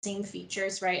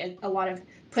features, right? A lot of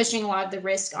pushing a lot of the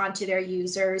risk onto their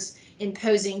users,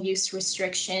 imposing use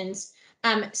restrictions.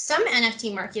 Some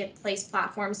NFT marketplace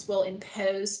platforms will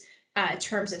impose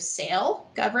terms of sale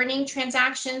governing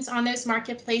transactions on those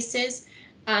marketplaces.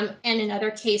 And in other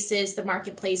cases, the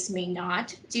marketplace may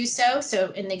not do so.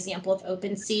 So in the example of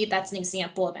OpenSea, that's an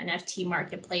example of NFT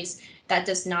marketplace that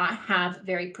does not have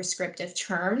very prescriptive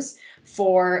terms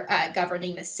for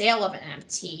governing the sale of an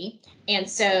NFT. And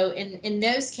so in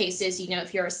those cases,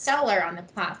 if you're a seller on the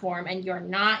platform and you're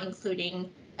not including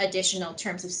additional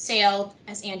terms of sale,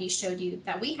 as Andy showed you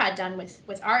that we had done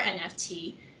with our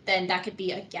NFT, then that could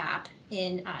be a gap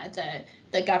in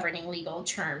the governing legal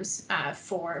terms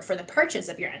for the purchase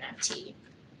of your NFT.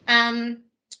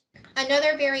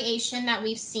 Another variation that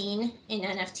we've seen in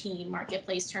NFT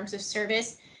marketplace terms of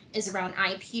service is around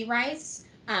IP rights.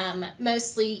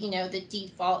 Mostly, the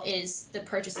default is the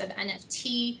purchase of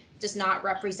NFT does not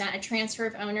represent a transfer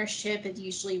of ownership. It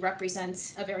usually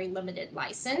represents a very limited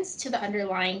license to the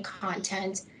underlying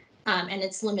content, and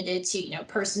it's limited to,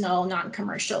 personal,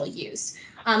 non-commercial use.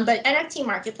 But NFT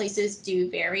marketplaces do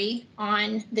vary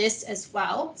on this as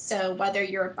well. So whether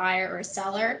you're a buyer or a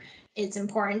seller, it's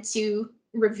important to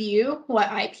review what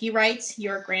IP rights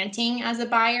you're granting as a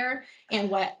buyer and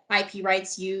what IP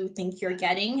rights you think you're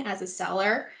getting as a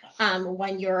seller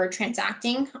when you're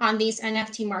transacting on these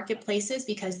NFT marketplaces,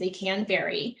 because they can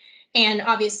vary. And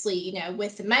obviously,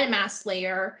 with the MetaMask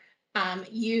layer,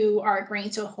 you are agreeing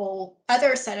to a whole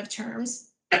other set of terms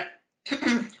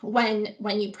when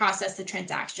you process the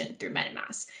transaction through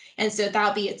MetaMask. And so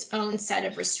that'll be its own set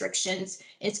of restrictions,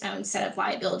 its own set of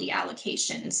liability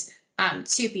allocations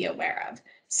to be aware of.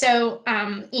 So,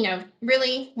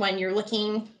 really, when you're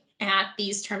looking at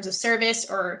these terms of service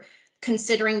or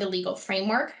considering the legal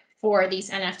framework for these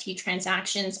NFT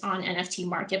transactions on NFT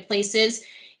marketplaces,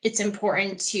 it's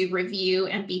important to review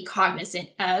and be cognizant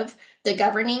of the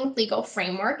governing legal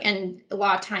framework. And a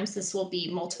lot of times this will be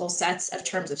multiple sets of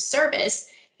terms of service.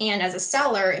 And as a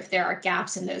seller, if there are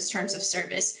gaps in those terms of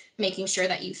service, making sure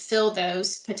that you fill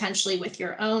those potentially with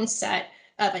your own set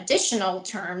of additional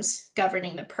terms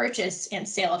governing the purchase and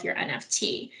sale of your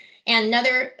NFT. And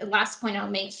another last point I'll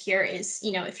make here is,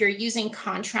 if you're using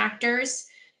contractors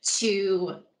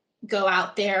to go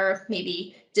out there,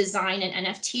 maybe design an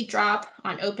NFT drop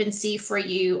on OpenSea for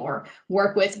you, or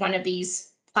work with one of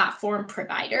these platform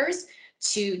providers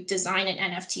to design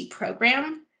an NFT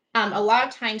program, a lot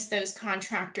of times those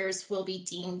contractors will be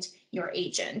deemed your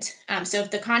agent. So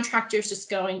if the contractor is just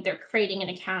they're creating an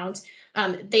account,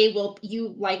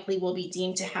 you likely will be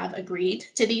deemed to have agreed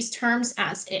to these terms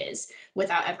as is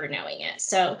without ever knowing it.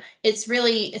 So it's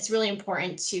really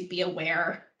important to be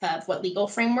aware of what legal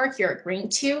framework you're agreeing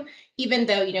to, even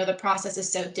though, the process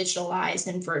is so digitalized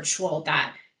and virtual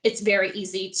that it's very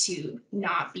easy to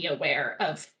not be aware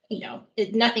of,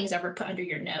 nothing's ever put under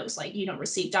your nose. Like, you don't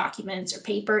receive documents or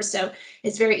papers. So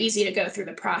it's very easy to go through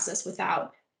the process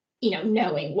without,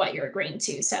 knowing what you're agreeing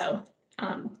to. So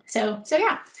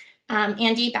yeah.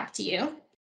 Andy, back to you.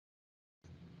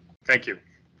 Thank you.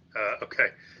 Okay,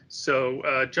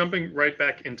 so jumping right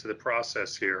back into the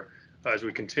process here, as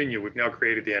we continue, we've now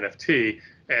created the NFT,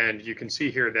 and you can see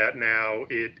here that now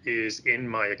it is in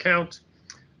my account.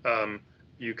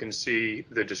 You can see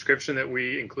the description that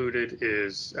we included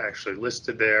is actually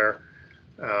listed there.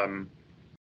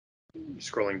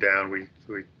 Scrolling down, we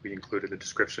included the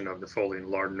description of the Foley and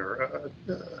Lardner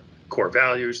core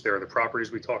values. There are the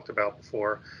properties we talked about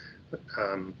before.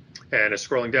 And as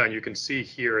scrolling down, you can see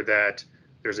here that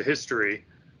there's a history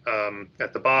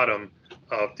at the bottom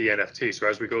of the NFT. So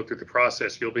as we go through the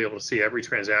process, you'll be able to see every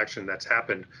transaction that's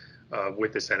happened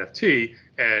with this NFT,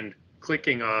 and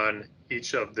clicking on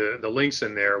each of the links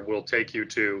in there will take you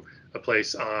to a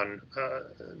place on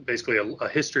basically a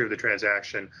history of the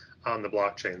transaction on the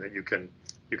blockchain that you can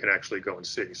actually go and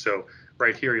see. So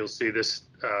right here, you'll see this,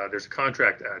 there's a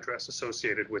contract address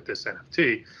associated with this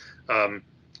NFT.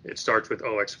 It starts with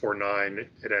OX49,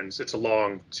 it's a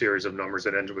long series of numbers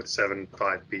that ends with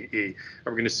 75BE. And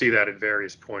we're going to see that at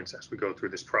various points as we go through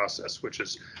this process, which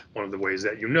is one of the ways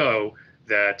that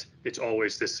that it's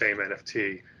always the same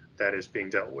NFT that is being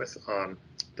dealt with on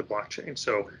the blockchain.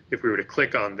 So if we were to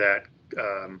click on that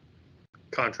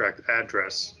contract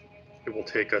address, it will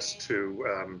take us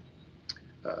to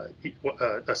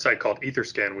a site called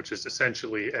Etherscan, which is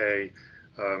essentially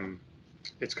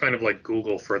it's kind of like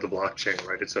Google for the blockchain,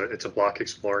 right? It's a block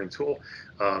exploring tool.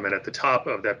 And at the top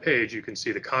of that page, you can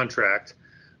see the contract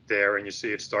there, and you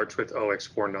see it starts with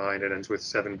OX49, it ends with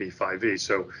 7B5E.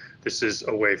 So this is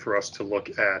a way for us to look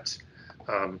at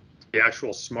the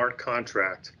actual smart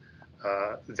contract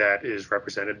that is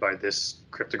represented by this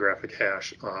cryptographic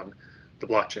hash on the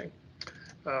blockchain.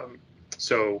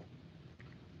 So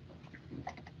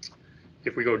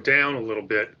if we go down a little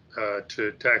bit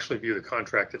to actually view the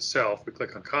contract itself, we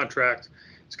click on contract.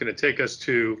 It's going to take us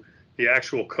to the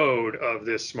actual code of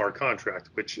this smart contract,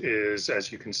 which is,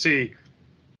 as you can see,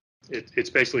 it's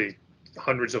basically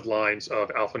hundreds of lines of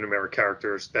alphanumeric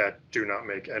characters that do not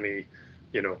make any,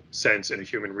 sense in a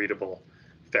human readable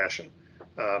fashion.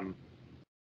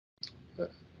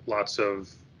 Lots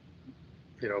of,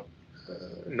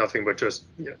 nothing but just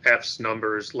F's,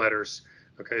 numbers, letters.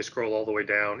 Okay, scroll all the way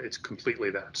down. It's completely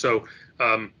that. So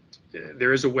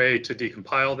there is a way to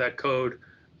decompile that code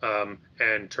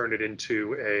and turn it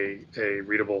into a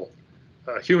readable,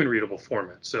 human readable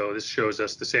format. So this shows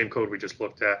us the same code we just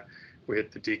looked at. We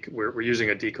hit we're using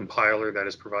a decompiler that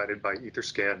is provided by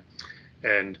Etherscan,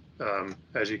 and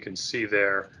as you can see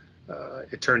there,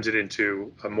 it turns it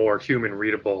into a more human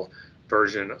readable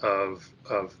version of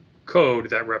code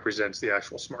that represents the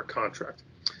actual smart contract.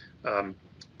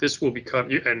 This will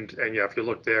become, and yeah, if you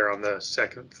look there on the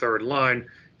second, third line,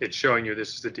 it's showing you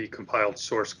this is the decompiled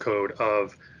source code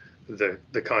of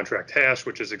the contract hash,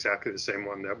 which is exactly the same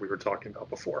one that we were talking about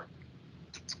before.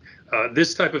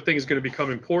 This type of thing is going to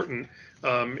become important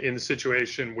in the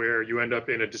situation where you end up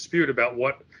in a dispute about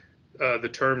what the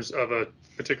terms of a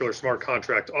particular smart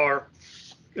contract are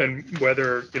and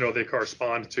whether they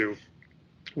correspond to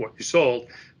what you sold.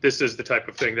 This is the type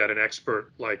of thing that an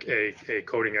expert, like a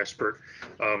coding expert,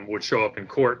 would show up in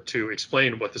court to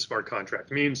explain what the smart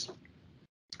contract means.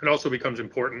 It also becomes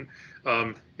important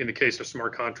in the case of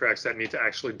smart contracts that need to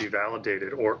actually be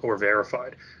validated or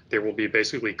verified. There will be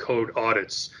basically code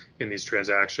audits in these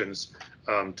transactions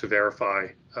to verify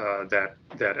that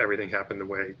everything happened the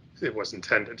way it was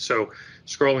intended. So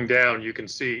scrolling down, you can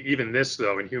see even this,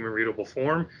 though, in human readable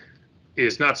form,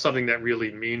 is not something that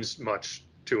really means much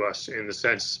to us in the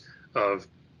sense of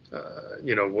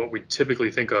what we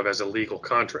typically think of as a legal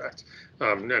contract.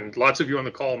 And lots of you on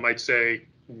the call might say,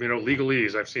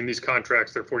 legalese. I've seen these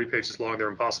contracts. They're 40 pages long. They're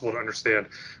impossible to understand.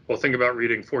 Well, think about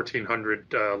reading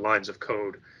 1,400 lines of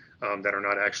code that are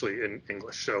not actually in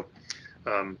English. So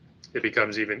it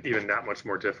becomes even that much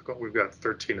more difficult. We've got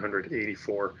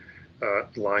 1,384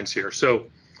 lines here. So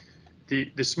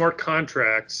the smart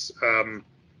contracts.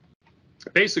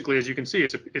 Basically, as you can see,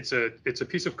 it's a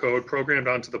piece of code programmed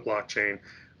onto the blockchain,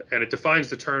 and it defines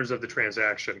the terms of the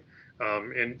transaction.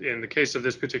 In the case of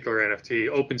this particular NFT,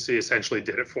 OpenSea essentially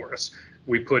did it for us.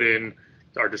 We put in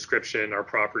our description, our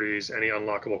properties, any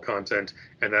unlockable content,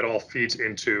 and that all feeds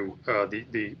into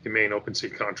the main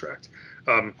OpenSea contract.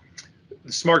 The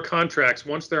smart contracts,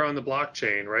 once they're on the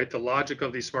blockchain, right, the logic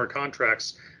of these smart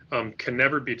contracts can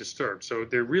never be disturbed. So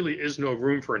there really is no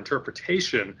room for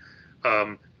interpretation.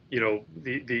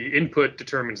 The input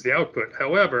determines the output.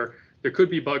 However, there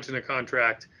could be bugs in a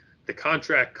contract. The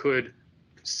contract could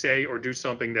say or do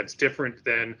something that's different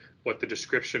than what the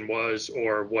description was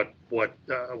or what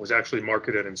was actually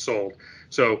marketed and sold.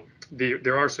 So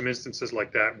there are some instances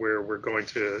like that where we're going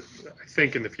to, I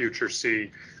think, in the future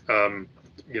see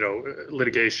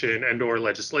litigation and or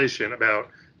legislation about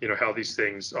how these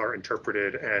things are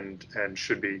interpreted and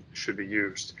should be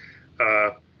used.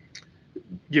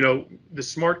 The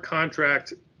smart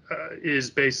contract is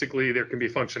basically, there can be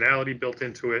functionality built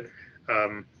into it.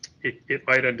 It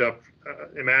might end up,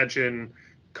 imagine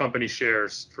company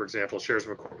shares, for example, shares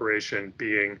of a corporation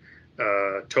being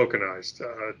tokenized.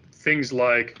 Things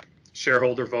like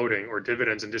shareholder voting or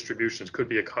dividends and distributions could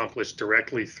be accomplished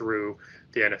directly through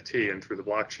the NFT and through the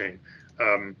blockchain.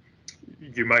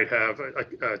 You might have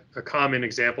a common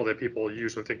example that people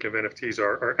use when thinking of NFTs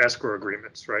are escrow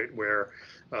agreements, right, where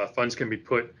funds can be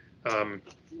put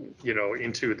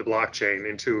into the blockchain,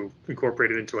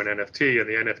 incorporated into an NFT, and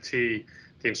the NFT,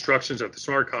 the instructions of the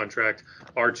smart contract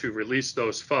are to release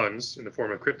those funds in the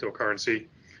form of cryptocurrency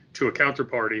to a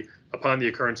counterparty upon the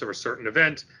occurrence of a certain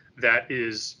event that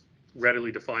is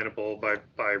readily definable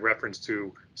by reference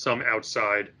to some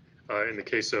outside. In the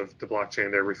case of the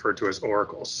blockchain, they're referred to as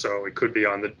oracles. So it could be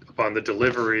upon the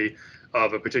delivery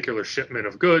of a particular shipment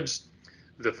of goods,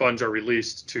 the funds are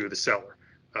released to the seller.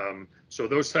 So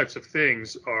those types of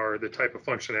things are the type of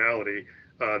functionality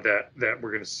that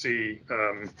we're going to see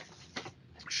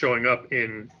showing up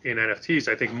in NFTs,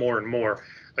 I think, more and more.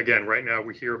 Again, right now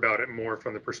we hear about it more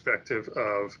from the perspective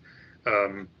of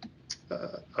art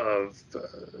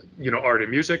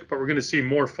and music, but we're going to see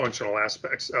more functional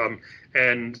aspects.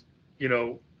 And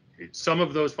some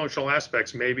of those functional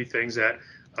aspects may be things that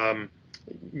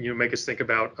make us think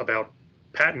about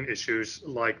patent issues,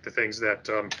 like the things that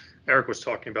Eric was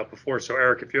talking about before. So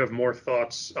Eric, if you have more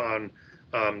thoughts on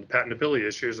patentability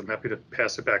issues, I'm happy to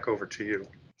pass it back over to you.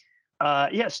 Yes,